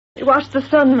We watched the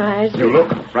sunrise. You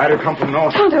look. Rider come from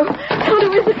north. Tonto,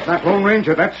 is it? That Lone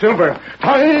Ranger, that's Silver.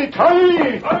 Tie!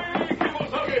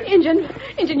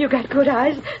 Injun, you got good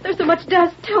eyes. There's so much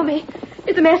dust. Tell me,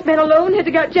 is the masked man alone? Has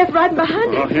he got Jeff riding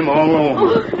behind him? Him all alone.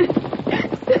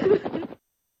 Oh.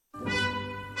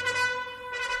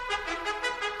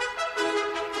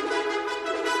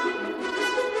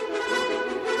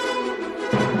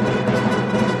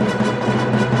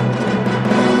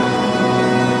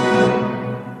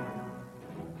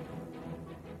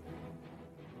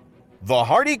 The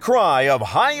hearty cry of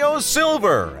Hi-Yo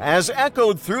Silver has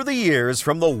echoed through the years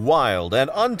from the wild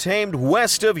and untamed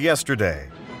west of yesterday.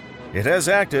 It has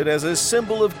acted as a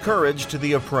symbol of courage to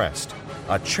the oppressed,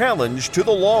 a challenge to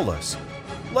the lawless.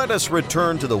 Let us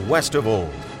return to the west of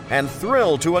old and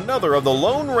thrill to another of the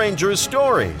Lone Ranger's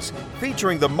stories,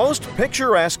 featuring the most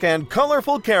picturesque and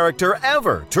colorful character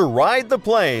ever to ride the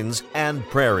plains and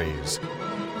prairies.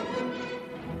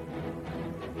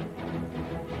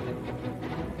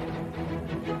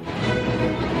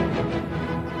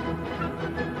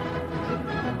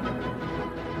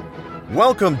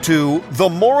 Welcome to The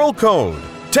Moral Code,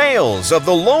 Tales of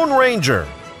the Lone Ranger.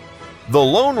 The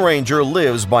Lone Ranger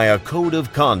lives by a code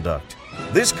of conduct.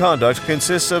 This conduct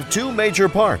consists of two major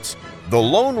parts, the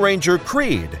Lone Ranger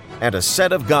Creed and a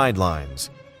set of guidelines.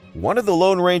 One of the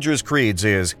Lone Ranger's creeds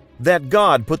is that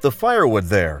God put the firewood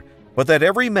there, but that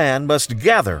every man must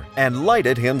gather and light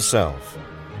it himself.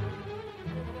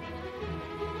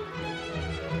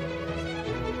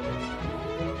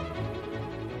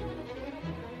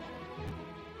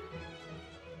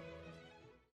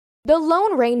 The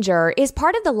Lone Ranger is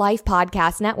part of the Life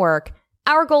Podcast Network.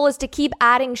 Our goal is to keep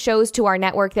adding shows to our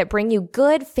network that bring you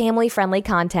good, family-friendly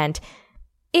content.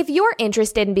 If you're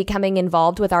interested in becoming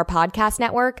involved with our podcast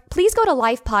network, please go to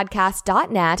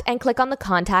lifepodcast.net and click on the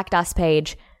Contact Us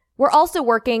page. We're also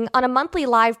working on a monthly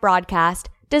live broadcast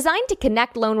designed to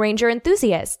connect Lone Ranger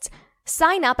enthusiasts.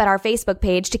 Sign up at our Facebook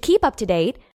page to keep up to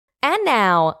date. And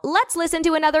now, let's listen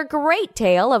to another great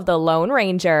tale of the Lone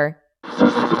Ranger.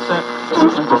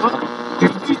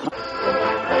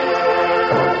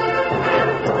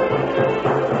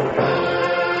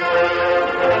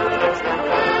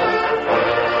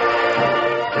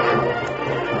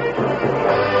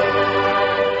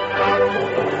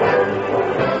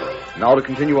 Now to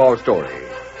continue our story.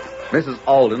 Mrs.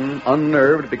 Alden,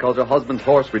 unnerved because her husband's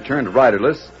horse returned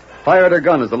riderless, fired her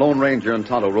gun as the Lone Ranger and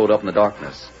Tonto rode up in the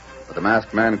darkness. But the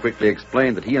masked man quickly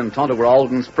explained that he and Tonto were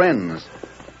Alden's friends.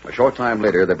 A short time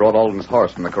later, they brought Alden's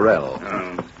horse from the corral.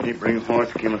 He brings horse,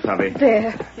 Kimasabi.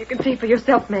 There, you can see for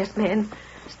yourself, masked man.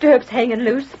 Stirrups hanging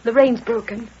loose, the rein's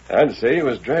broken. I'd say he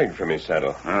was dragged from his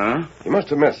saddle. He must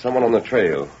have met someone on the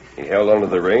trail. He held onto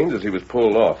the reins as he was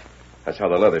pulled off. That's how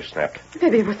the leather snapped.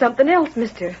 Maybe it was something else,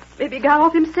 mister. Maybe he got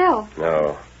off himself.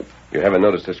 No. You haven't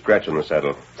noticed a scratch on the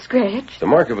saddle. Scratch? The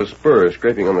mark of a spur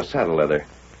scraping on the saddle leather.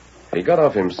 If he got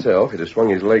off himself, he'd have swung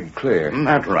his leg clear.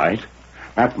 That's right.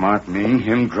 That marked me,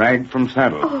 him dragged from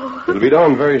saddle. Oh. It'll be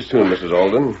dawn very soon, Mrs.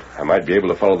 Alden. I might be able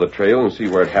to follow the trail and see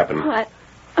where it happened.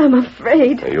 I'm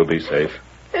afraid. You'll be safe.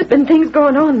 There's been things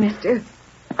going on, mister.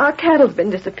 Our cattle's been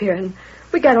disappearing.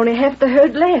 We got only half the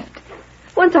herd left.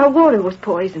 Once our water was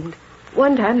poisoned.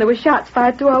 One time there were shots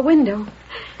fired through our window.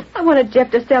 I wanted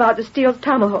Jeff to sell out the Steele's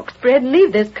tomahawk spread and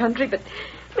leave this country, but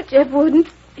Jeff wouldn't.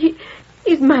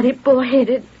 He's mighty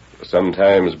bullheaded.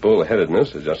 Sometimes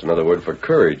bullheadedness is just another word for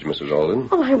courage, Mrs. Alden.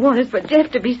 All I want is for Jeff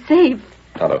to be safe.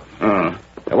 Tonto.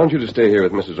 I want you to stay here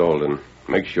with Mrs. Alden.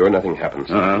 Make sure nothing happens.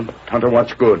 Tonto,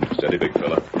 watch good. Steady, big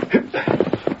fella.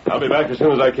 I'll be back as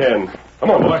soon as I can.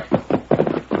 Come on, boy.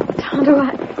 Tonto,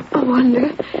 I wonder,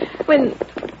 when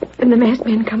the masked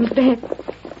man comes back,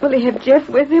 will he have Jeff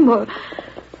with him, or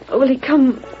will he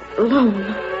come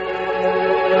alone?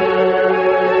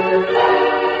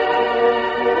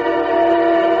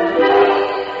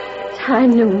 High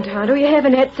noon, Tonto. You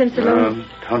haven't had since the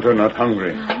Tonto, not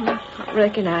hungry. I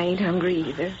reckon I ain't hungry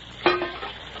either.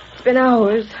 It's been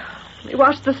hours. We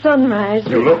watched the sunrise.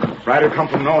 You look. Rider come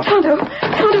from north. Tonto,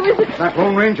 is it? That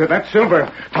Lone Ranger, that's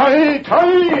Silver. Tie!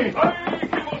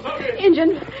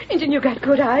 Injun, you got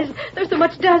good eyes. There's so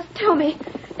much dust. Tell me,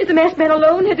 is the masked man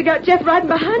alone? Has he got Jeff riding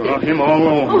behind him? Him all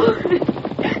alone.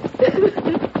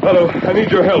 Hello, I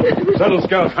need your help. Saddle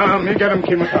Scout. Me get him,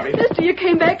 Kimasabi. Mister, you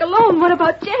came back alone. What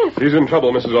about Jeff? He's in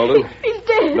trouble, Mrs. Alden. He's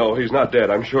dead. No, he's not dead.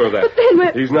 I'm sure of that. But then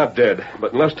we're... He's not dead.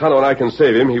 But unless Tonto and I can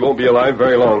save him, he won't be alive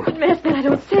very long. But masked man, I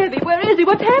don't savvy. Where is he?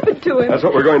 What's happened to him? That's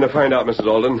what we're going to find out, Mrs.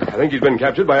 Alden. I think he's been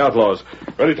captured by outlaws.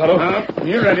 Ready, Tonto?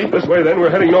 You ready? This way, then. We're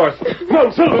heading north. Come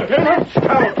on, Silver.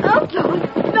 Outlaws?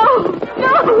 No!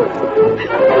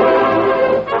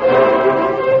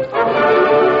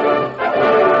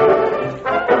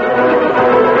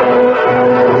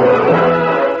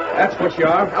 what you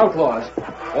are. Outlaws.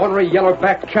 Ornery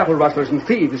yellow-backed cattle rustlers and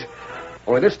thieves.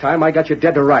 Only this time I got you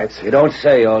dead to rights. You don't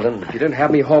say, Alden. If you didn't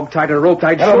have me hog-tied and roped,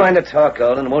 I'd Never shoot. mind the talk,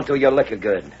 Alden. It won't do your liquor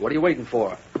good. What are you waiting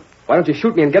for? Why don't you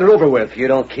shoot me and get it over with? If you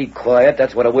don't keep quiet,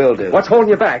 that's what I will do. What's holding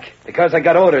you back? Because I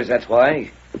got orders, that's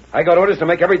why. I got orders to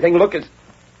make everything look as...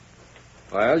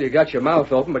 Well, you got your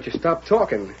mouth open, but you stopped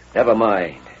talking. Never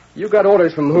mind. You got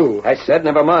orders from who? I said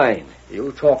never mind.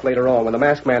 You'll talk later on when the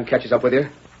masked man catches up with you.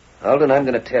 Alden, I'm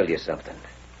going to tell you something.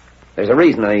 There's a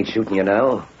reason I ain't shooting you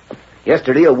now.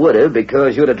 Yesterday I would have,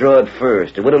 because you'd have drawed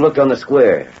first. It would have looked on the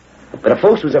square. But if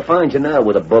folks was to find you now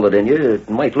with a bullet in you, it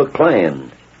might look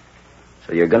planned.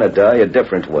 So you're going to die a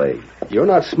different way. You're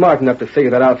not smart enough to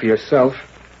figure that out for yourself.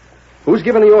 Who's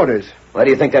giving the orders? Why do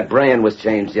you think that brand was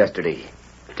changed yesterday?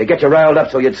 To get you riled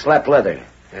up so you'd slap leather.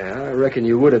 Yeah, I reckon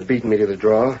you would have beaten me to the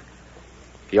draw.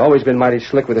 You always been mighty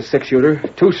slick with a six-shooter.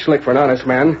 Too slick for an honest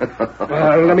man.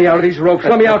 Well, let me out of these ropes.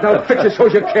 Let me out. I'll fix you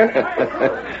so's you can.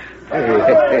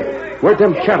 Hey, where'd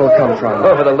them cattle come from?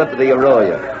 Over the lip of the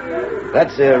arroyo.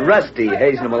 That's Rusty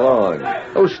hazing them along.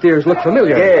 Those steers look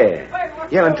familiar.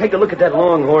 Yeah, and take a look at that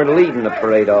longhorn leading the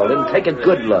parade, Alden. Take a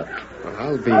good look. Well,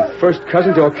 I'll be first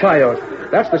cousin to a coyote.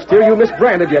 That's the steer you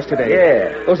misbranded yesterday.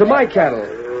 Yeah. Those are my cattle.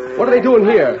 What are they doing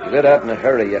here? Lit out in a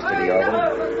hurry yesterday,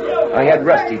 Alden. I had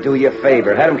Rusty do you a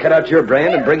favor. Had him cut out your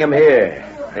brand and bring him here.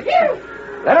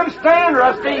 Let him stand,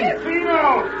 Rusty.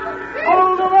 Tino!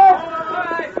 Hold him up!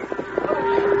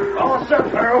 Oh, sir,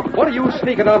 Farrel. What are you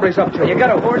sneaking hombres up to? You got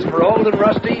a horse for Alden,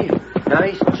 Rusty?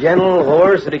 Nice, gentle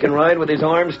horse that he can ride with his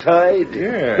arms tied?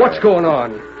 Yeah. What's going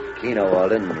on? Keno,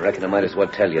 Alden. Reckon I might as well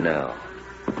tell you now.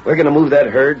 We're going to move that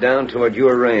herd down toward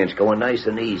your ranch, going nice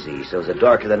and easy, so the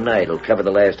dark of the night will cover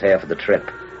the last half of the trip.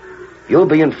 You'll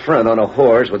be in front on a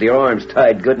horse with your arms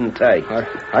tied good and tight.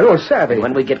 I don't savvy.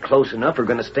 When we get close enough, we're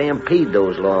going to stampede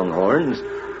those longhorns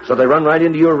so they run right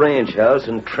into your ranch house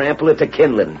and trample it to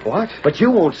kindling. What? But you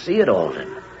won't see it,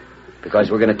 Alden, because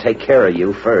we're going to take care of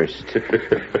you first.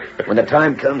 When the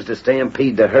time comes to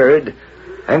stampede the herd,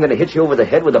 I'm going to hit you over the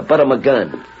head with the butt of my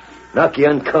gun, knock you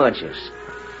unconscious.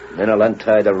 Then I'll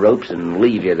untie the ropes and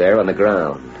leave you there on the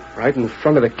ground. Right in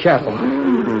front of the cattle.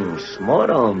 Smart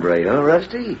hombre, huh,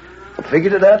 Rusty?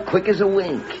 Figured it out quick as a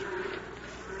wink.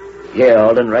 Yeah,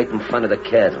 Alden, right in front of the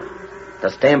cattle.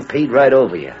 They'll stampede right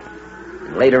over you.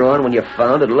 And later on, when you're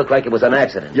found, it'll look like it was an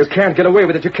accident. You can't get away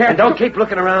with it. You can't. And don't keep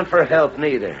looking around for help,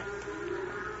 neither.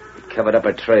 We covered up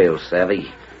our trail, savvy.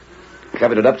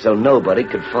 Covered it up so nobody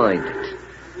could find it.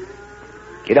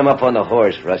 Get him up on the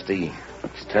horse, Rusty.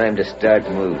 It's time to start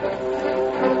moving.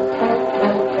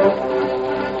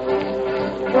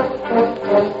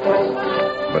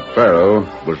 But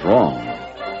Farrel was wrong.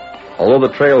 Although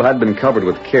the trail had been covered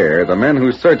with care, the men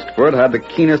who searched for it had the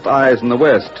keenest eyes in the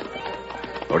West.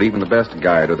 Or even the best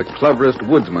guide or the cleverest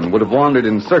woodsman would have wandered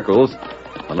in circles.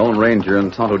 The Lone Ranger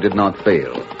and Tonto did not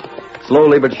fail.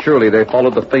 Slowly but surely they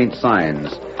followed the faint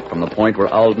signs from the point where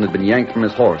Alden had been yanked from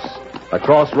his horse.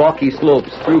 Across rocky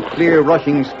slopes, through clear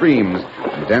rushing streams,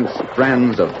 and dense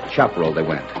strands of chaparral they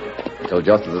went. Until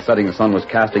just as the setting sun was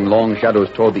casting long shadows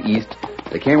toward the east,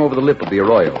 they came over the lip of the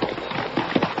arroyo.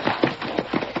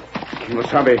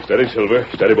 Kimosabe. Steady, Silver.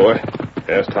 Steady, boy.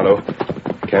 Yes, Tonto.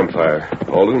 Campfire.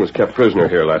 Alden was kept prisoner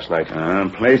here last night.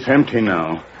 Place empty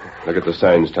now. Look at the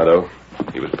signs, Tonto.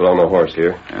 He was put on a horse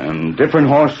here. Different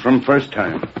horse from first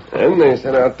time. And they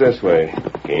set out this way.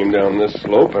 Came down this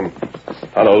slope and...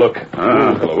 Tonto, look.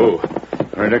 Hello.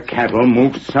 Herd of cattle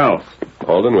moved south.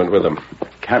 Alden went with them.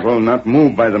 Cattle not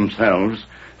moved by themselves.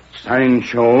 Signs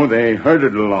show they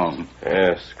herded along.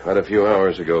 Yes, quite a few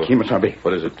hours ago. Kimosabe.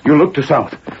 What is it? You look to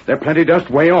south. There's plenty dust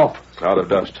way off. Cloud of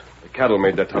dust. The cattle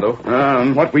made that, Tonto.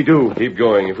 And what we do? Keep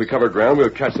going. If we cover ground, we'll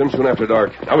catch them soon after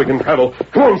dark. Now we can travel.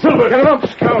 Come on, Silver. Get him up,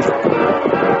 Scout.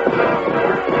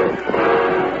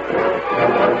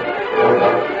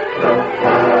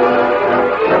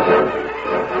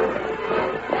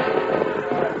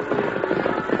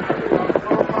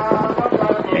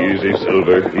 Easy,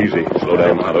 Silver. Easy. Slow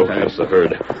down, Tonto. That's the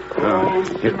herd.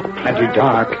 It's plenty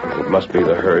dark. It must be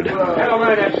the herd. Don't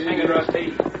mind that singing,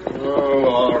 Rusty. Oh,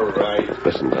 all right.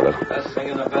 Listen, Tonto. Less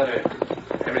singing the better.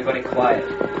 Everybody quiet.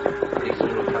 Pretty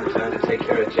soon will come time to take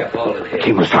care of Jeff Alden here.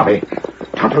 Kimosabe.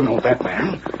 Tonto know that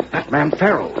man. That man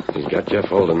Farrel. He's got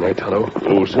Jeff Alden there, Tonto.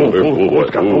 Oh, Silver.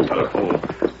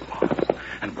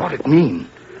 And what it mean?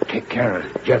 Take care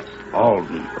of Jeff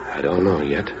Alden. I don't know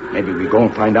yet. Maybe we go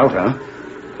and find out, huh?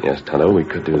 Yes, Tonto, we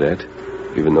could do that.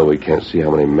 Even though we can't see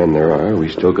how many men there are, we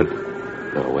still could...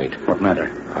 No, wait. What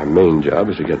matter? Our main job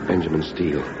is to get Benjamin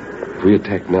Steele. If we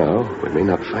attack now, we may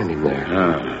not find him there.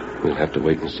 We'll have to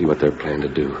wait and see what they're planning to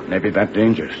do. Maybe that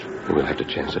dangerous. We'll have to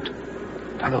chance it.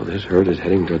 Tonto, this herd is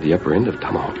heading toward the upper end of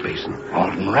Tomahawk Basin.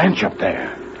 Alden Ranch up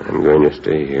there. I'm going to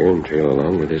stay here and trail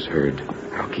along with this herd.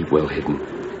 I'll keep well hidden.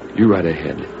 You ride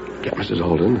ahead. Get Mrs.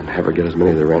 Alden and have her get as many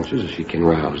of the ranches as she can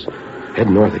rouse. Head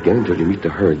north again until you meet the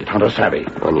herd. Tonto savvy.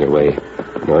 On your way.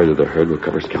 Noise of the herd will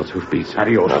cover Scout's hoofbeats.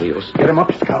 Adios. Adios. Get him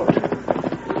up, Scout.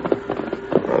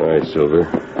 All right, Silver.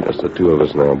 Just the two of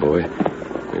us now, boy.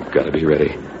 We've got to be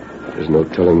ready. There's no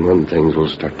telling when things will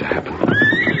start to happen.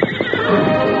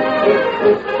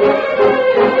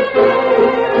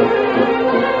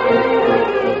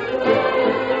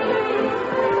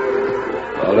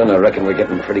 Alden, I reckon we're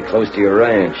getting pretty close to your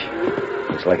ranch.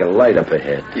 Looks like a light up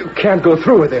ahead. You can't go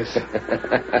through with this.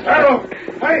 Farrel!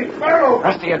 Hey, Farrel!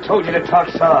 Rusty, I told you to talk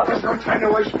soft. There's no time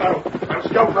to waste, Farrel. I'll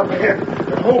scout up ahead.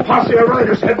 The whole posse of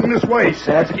riders heading this way.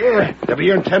 Sad? Yeah, they'll be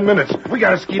here in 10 minutes. We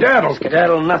got to skedaddle.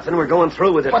 Skedaddle nothing. We're going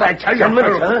through with it. But I tell you, 10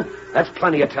 minutes, Farrel. huh? That's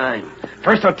plenty of time.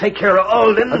 First, I'll take care of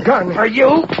Alden. A gun. For you.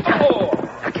 Oh.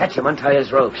 Now catch him, untie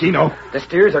his ropes. Keno. The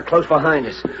steers are close behind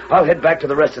us. I'll head back to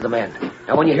the rest of the men.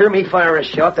 Now, when you hear me fire a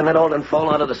shot, then let Alden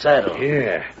fall out of the saddle.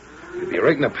 Yeah. You'll be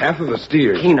right in the path of the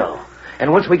steers. Keno.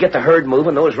 And once we get the herd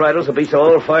moving, those riders will be so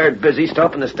all-fired busy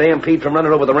stopping the Stampede from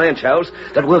running over the ranch house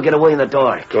that we'll get away in the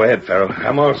dark. Go ahead, Farrell.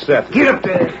 I'm all set. Get up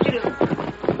there. Get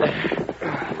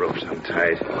up. Rope's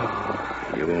untied.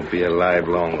 You won't be alive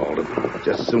long, Alden.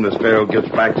 Just as soon as Farrell gets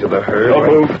back to the herd... Don't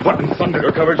move. What in thunder?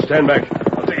 You're covered. Stand back.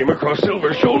 I'll take him across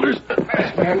Silver's shoulders.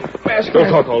 Masked man. Don't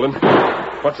talk, Alden.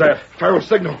 What's that? Farrell's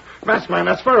signal. Masked man,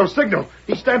 that's Farrell's signal.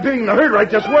 He's stampeding the herd right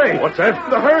this way. What's that?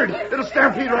 The herd. It'll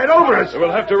stampede right over us.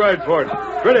 We'll have to ride for it.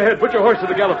 Straight ahead. Put your horse to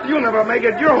the gallop. You'll never make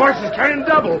it. Your horse is carrying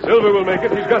double. Silver will make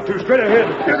it. He's got to. Straight ahead.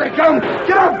 Here they come.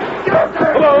 Get up. Get up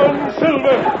there. Come on,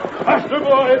 Silver. Faster,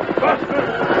 boy.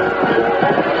 Faster.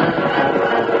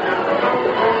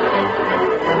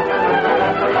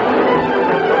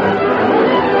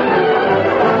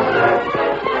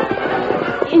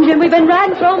 Injun, we've been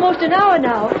riding for almost an hour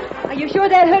now. Are you sure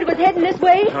that herd was heading this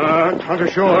way? Tonto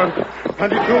sure.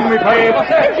 Plenty soon, me pipe.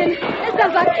 Injun, that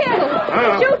sounds like cattle.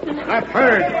 Shooting. I've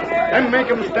heard. Then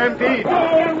make 'em stampede. It's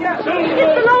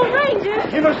the Lone Ranger.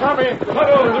 Kemosabe.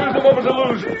 Tonto, there isn't a moment to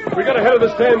lose. We got ahead of the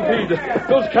Stampede.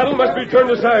 Those cattle must be turned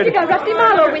aside. You got Rusty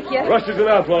Marlowe with you. Rusty's an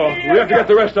outlaw. We have to get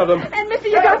the rest of them. And, mister,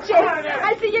 you got Jeff.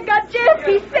 I see you got Jeff.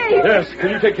 He's safe. Yes, can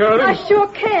you take care of I him? sure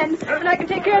can. And I can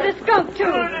take care of this skunk,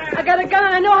 too. I got a gun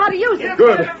and I know how to use it.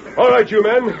 Good. All right, you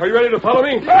men. Are you ready to follow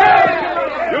me?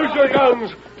 Use your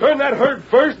guns. Turn that herd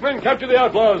first, then capture the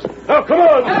outlaws. Now, come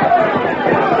on.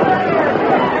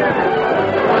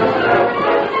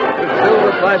 With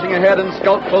Silver flashing ahead and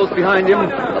Scout close behind him,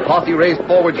 the posse raced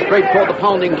forward straight toward the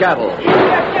pounding cattle.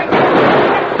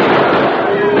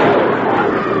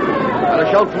 At a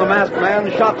shout from the masked man,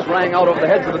 shots rang out over the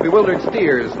heads of the bewildered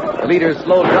steers. The leaders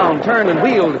slowed down, turned, and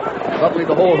wheeled. Suddenly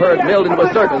the whole herd milled into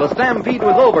a circle. The stampede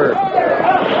was over.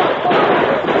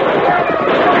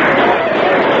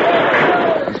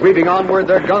 Sweeping onward,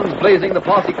 their guns blazing, the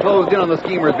posse closed in on the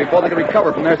schemers before they could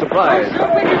recover from their surprise.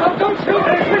 Don't shoot.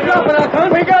 We're dropping our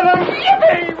guns. We got them.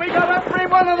 Yippee! We got every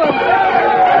one of them.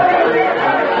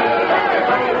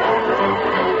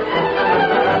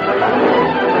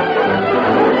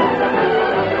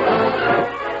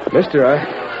 Mister,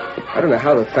 I don't know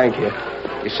how to thank you.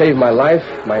 You saved my life,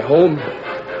 my home.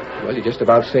 Well, you just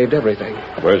about saved everything.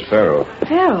 Where's Farrell?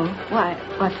 Farrell? Why,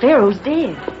 Farrell's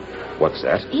dead. What's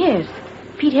that? Yes.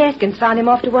 Pete Haskins found him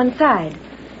off to one side.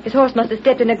 His horse must have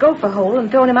stepped in a gopher hole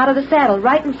and thrown him out of the saddle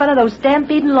right in front of those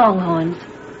stampeding longhorns.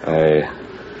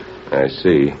 I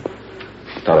see.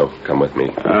 Tonto, come with me.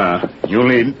 You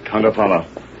lead. Tonto follow.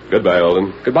 Goodbye,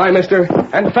 Alden. Goodbye, mister.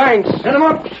 And thanks. Set him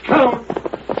up, Scout.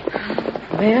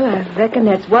 Well, I reckon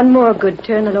that's one more good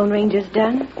turn the Lone Ranger's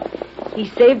done. He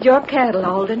saved your cattle,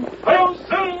 Alden. Hail,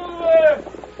 Silver!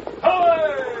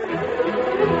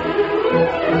 Away!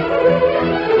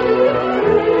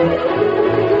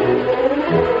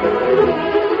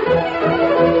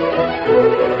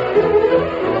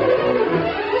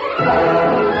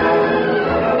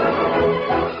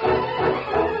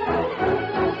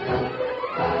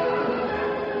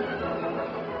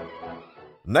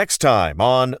 Next time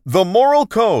on The Moral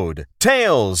Code,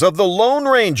 Tales of the Lone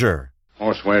Ranger.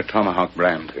 Horseware Tomahawk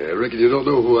brand. I reckon you don't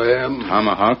know who I am.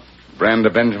 Tomahawk, brand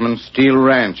of Benjamin Steele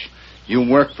Ranch. You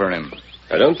work for him.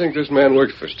 I don't think this man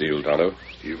works for Steele, Tonto.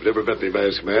 You've never met me,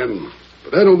 masked man.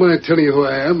 But I don't mind telling you who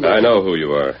I am. I know who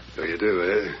you are. So you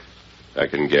do, eh? I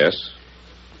can guess.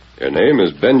 Your name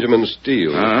is Benjamin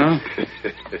Steele.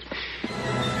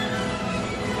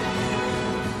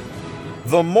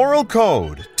 The Moral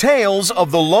Code, Tales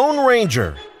of the Lone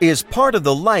Ranger, is part of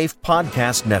the Life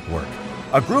Podcast Network.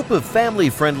 a group of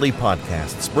family-friendly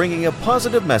podcasts bringing a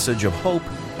positive message of hope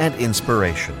and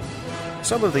inspiration.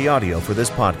 Some of the audio for this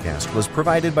podcast was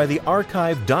provided by the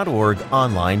archive.org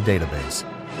online database.